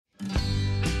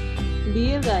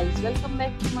Dear guys, welcome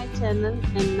back to my channel,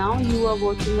 and now you are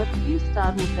watching a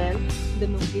 3-star hotel. The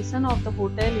location of the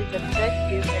hotel is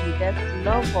attractive and guests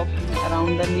love walking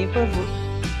around the neighborhood.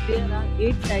 There are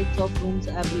 8 types of rooms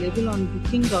available on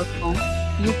booking.com.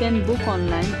 You can book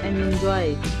online and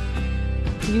enjoy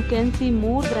it. You can see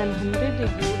more than 100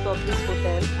 reviews of this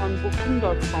hotel on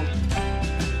booking.com.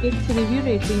 Its review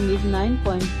rating is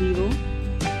 9.0,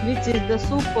 which is the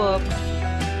superb.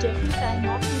 Check-in time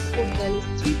of this hotel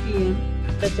is 3 p.m.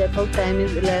 The check-out time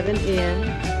is 11 a.m.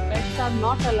 Pets are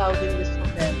not allowed in this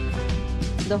hotel.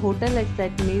 The hotel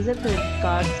accepts major credit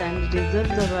cards and reserves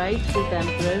the right to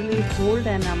temporarily hold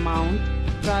an amount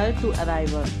prior to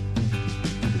arrival.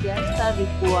 Guests are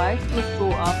required to show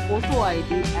a photo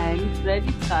ID and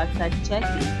credit cards at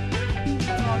check-in. If you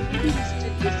have already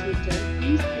visited this hotel,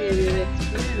 please share your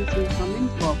experience in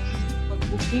comment box. For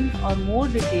booking or more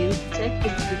details, check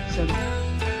description.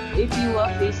 If you are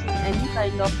facing any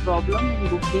kind of problem in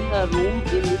booking a room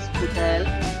in this hotel,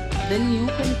 then you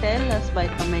can tell us by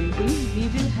commenting. We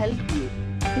will help you.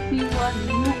 If you are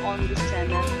new on this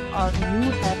channel or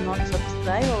you have not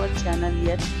subscribed our channel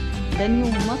yet, then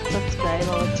you must subscribe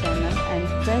our channel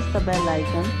and press the bell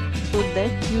icon so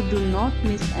that you do not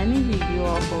miss any video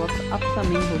of our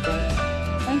upcoming hotel.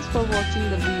 Thanks for watching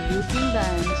the video till the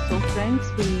end. So friends,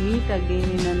 will meet again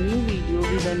in a new video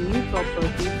with a new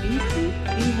property. Be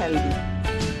safe, be healthy.